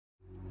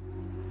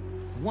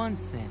one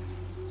scent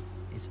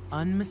is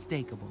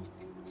unmistakable.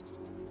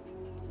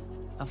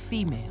 A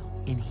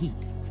female in heat.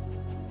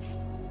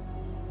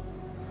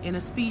 In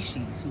a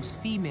species whose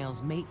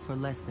females mate for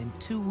less than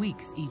 2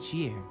 weeks each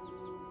year,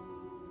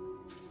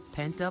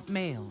 pent-up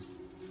males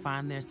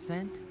find their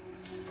scent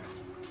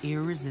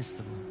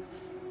irresistible.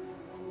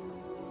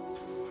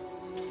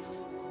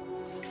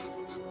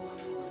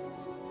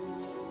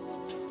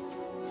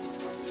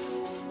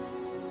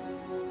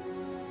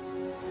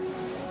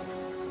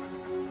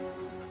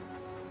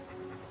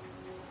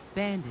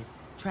 Bandit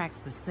tracks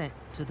the scent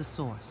to the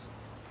source.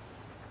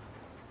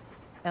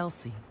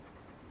 Elsie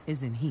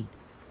is in heat.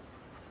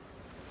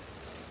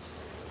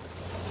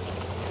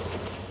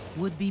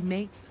 Would-be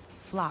mates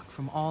flock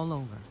from all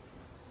over,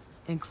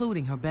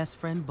 including her best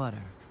friend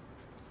Butter.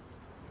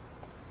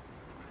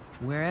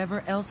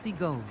 Wherever Elsie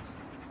goes,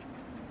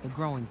 the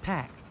growing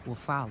pack will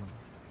follow.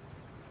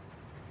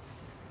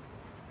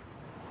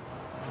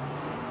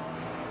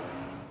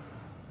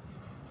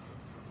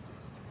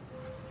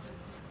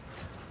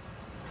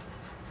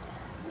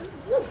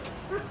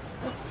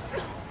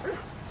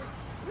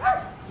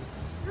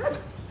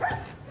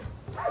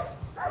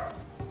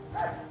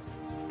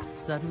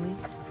 Suddenly,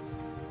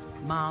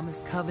 Mom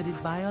is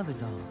coveted by other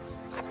dogs.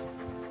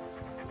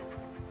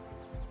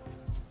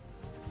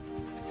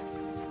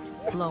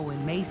 Flo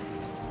and Macy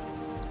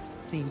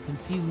seem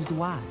confused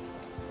why.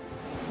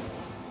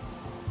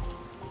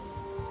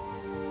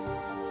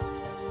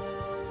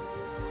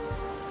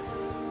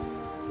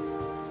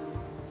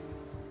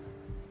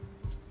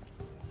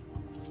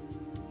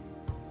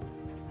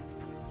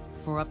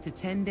 For up to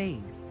 10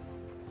 days,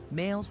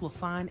 males will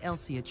find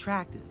Elsie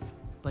attractive,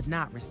 but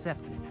not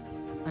receptive,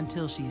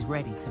 until she's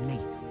ready to mate.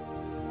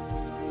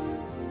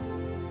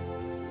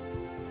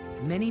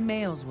 Many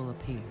males will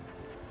appear,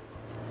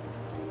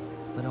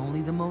 but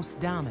only the most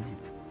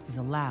dominant is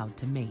allowed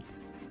to mate.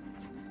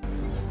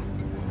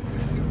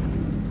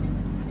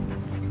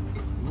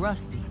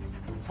 Rusty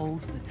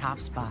holds the top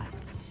spot.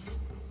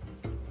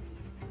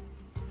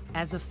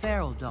 As a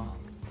feral dog,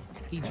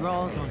 he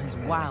draws on his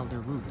wilder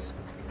roots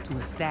to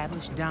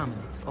establish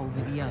dominance over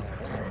the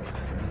others.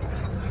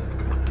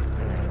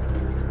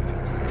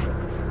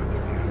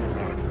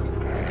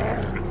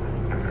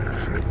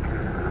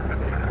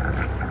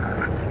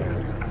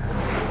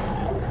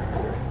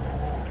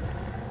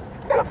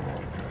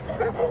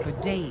 For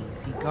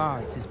days, he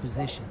guards his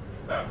position.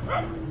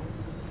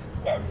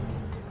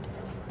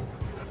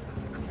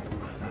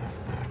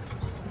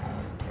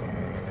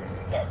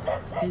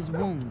 His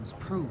wounds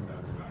prove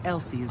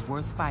Elsie is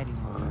worth fighting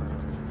over.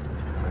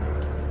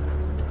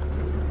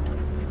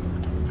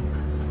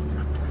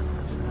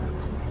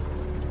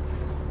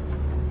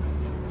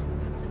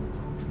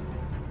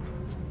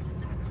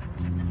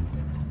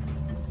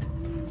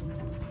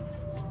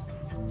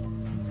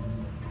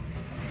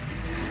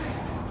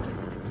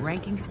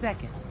 Ranking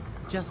second,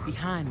 just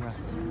behind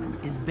Rusty,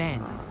 is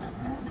Bandit,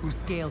 who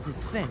scaled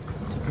his fence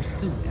to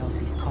pursue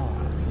Elsie's call.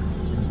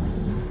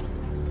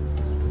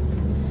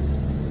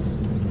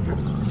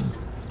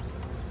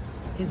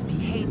 His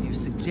behavior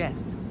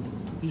suggests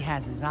he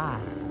has his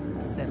eyes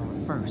set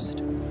on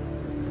first.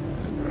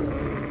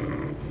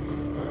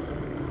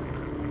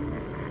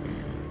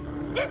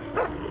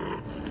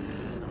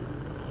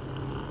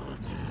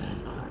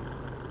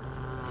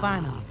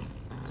 Finally,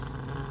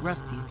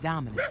 Rusty's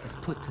dominance is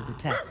put to the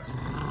test.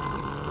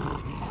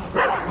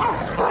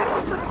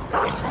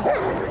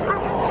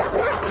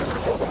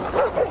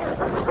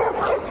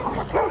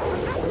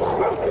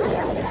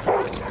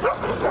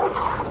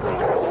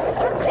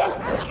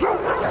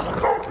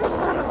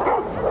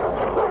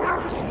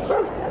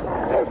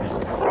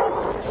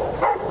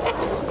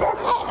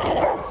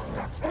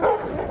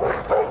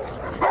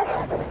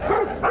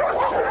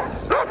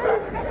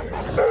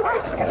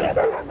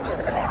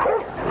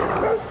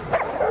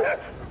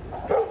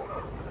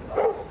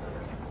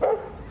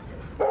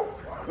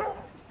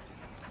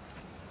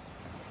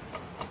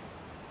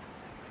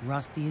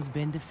 Rusty has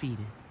been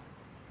defeated.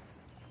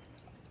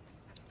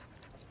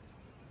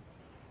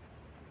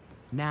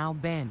 Now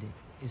Bandit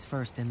is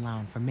first in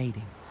line for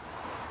mating.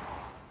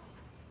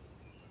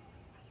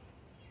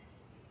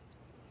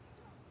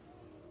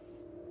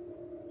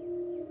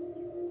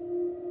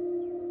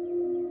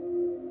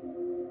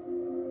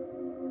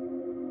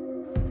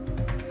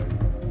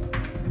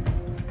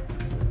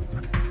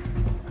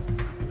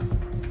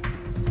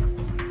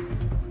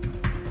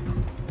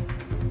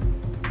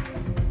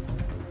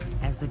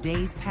 As the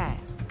days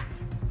pass,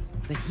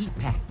 the heat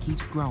pack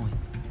keeps growing.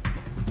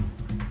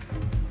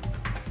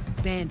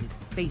 Bandit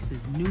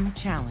faces new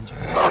challengers,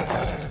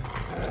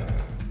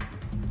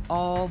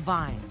 all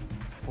vying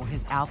for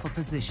his alpha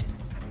position.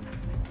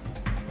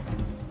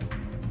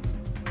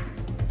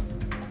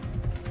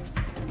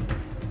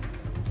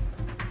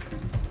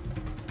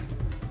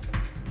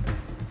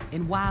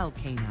 In wild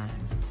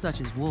canines, such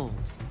as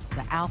wolves,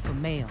 the alpha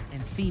male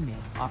and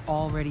female are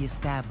already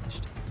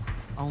established.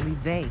 Only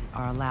they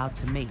are allowed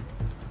to mate.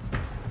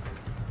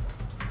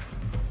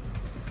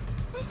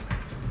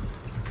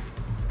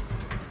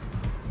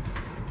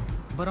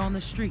 But on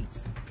the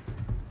streets,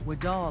 where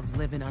dogs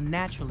live in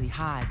unnaturally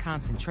high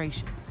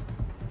concentrations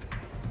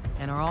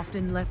and are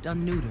often left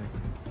unneutered,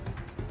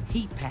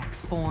 heat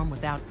packs form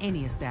without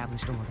any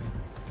established order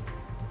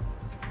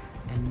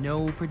and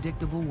no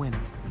predictable winner.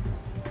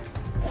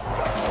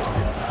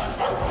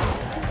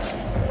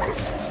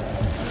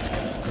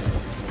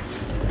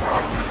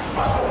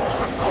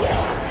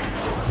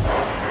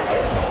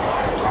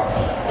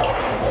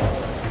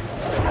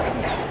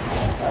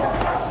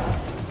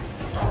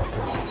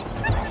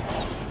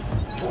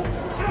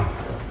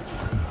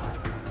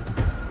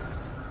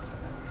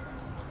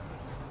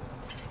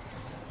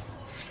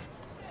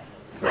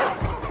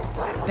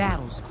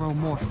 Battles grow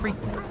more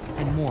frequent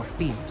and more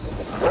fierce.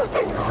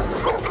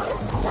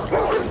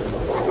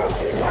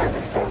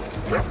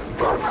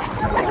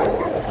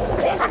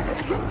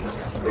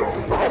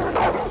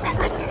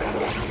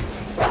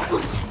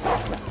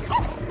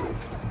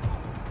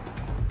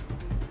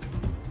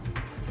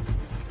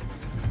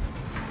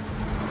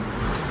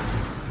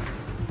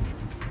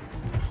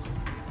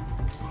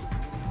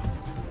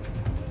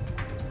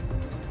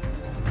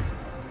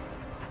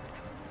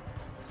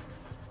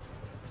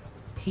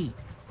 Heat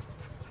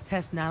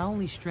tests not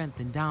only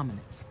strength and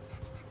dominance,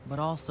 but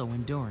also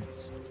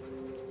endurance.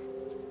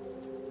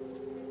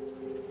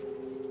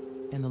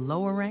 In the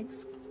lower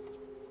ranks,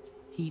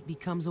 heat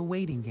becomes a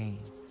waiting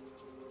game.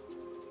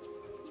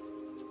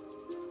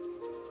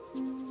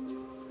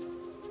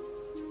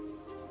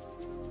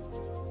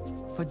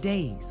 For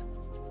days,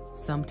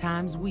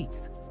 sometimes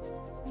weeks,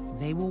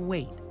 they will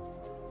wait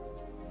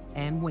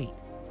and wait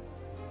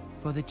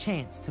for the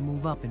chance to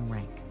move up in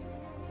rank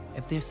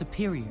if their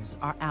superiors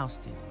are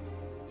ousted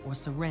or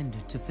surrender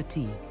to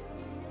fatigue.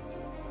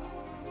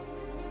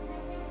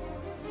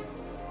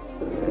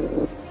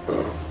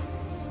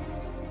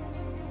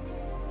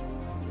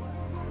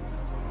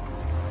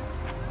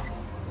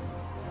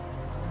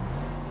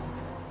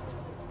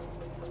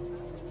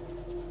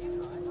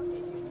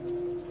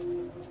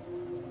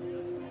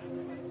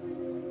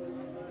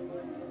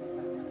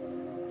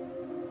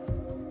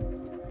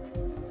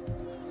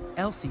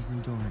 Elsie's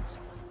endurance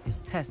is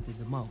tested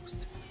the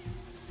most.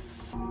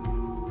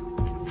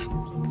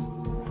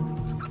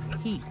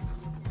 Heat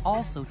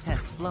also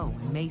tests Flo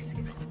and Macy.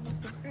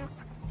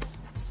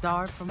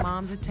 Starved for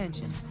Mom's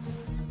attention,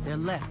 they're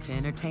left to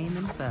entertain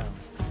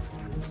themselves.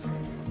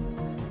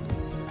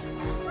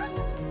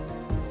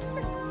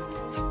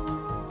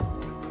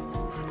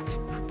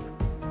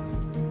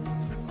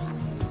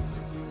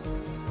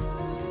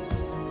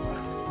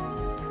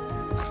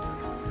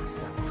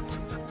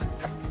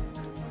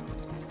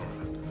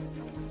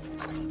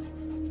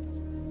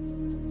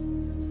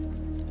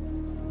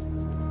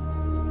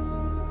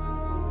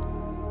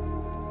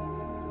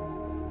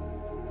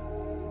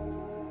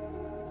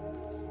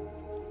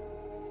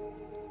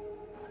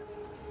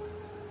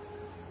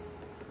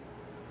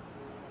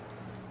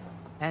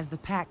 As the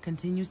pack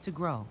continues to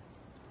grow,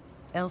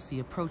 Elsie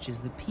approaches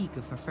the peak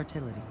of her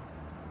fertility.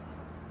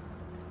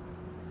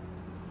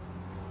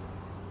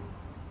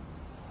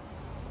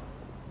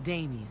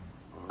 Damien,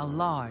 a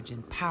large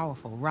and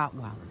powerful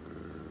Rottweiler,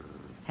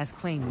 has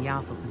claimed the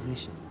alpha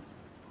position.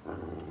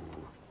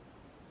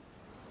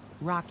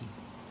 Rocky,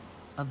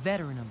 a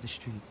veteran of the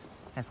streets,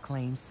 has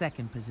claimed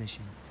second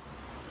position,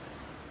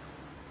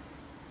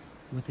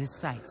 with his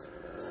sights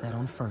set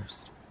on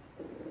first.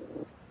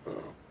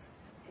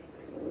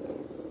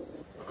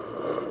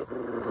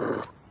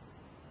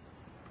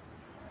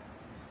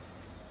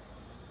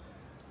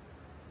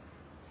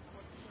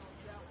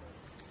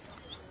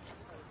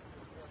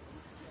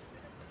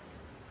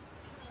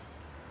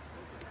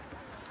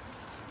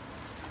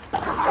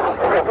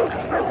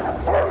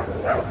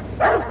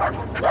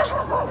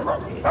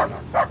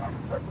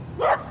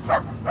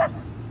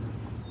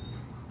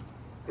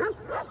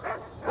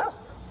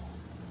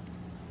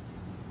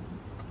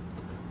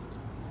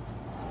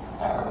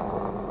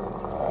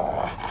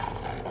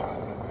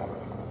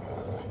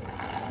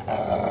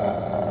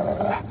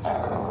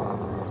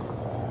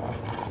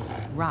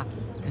 Rocky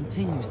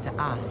continues to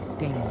eye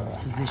Damien's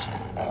position.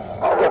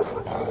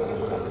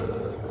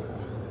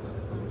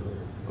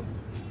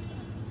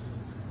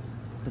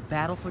 The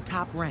battle for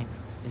top rank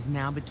is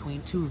now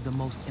between two of the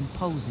most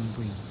imposing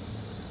breeds,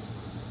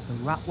 the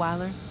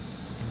Rottweiler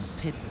and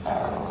the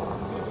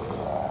Pitbull.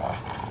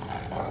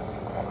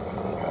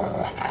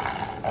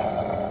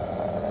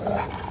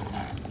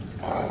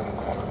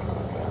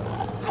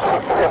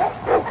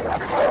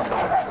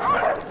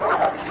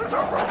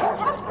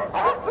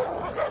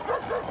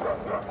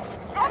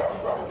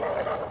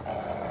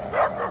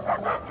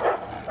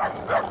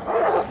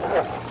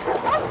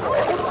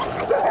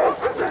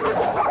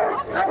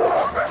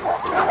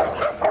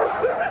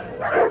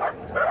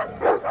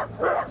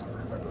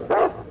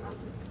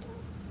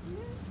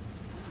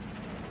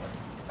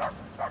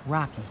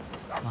 Rocky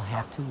will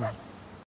have to wait.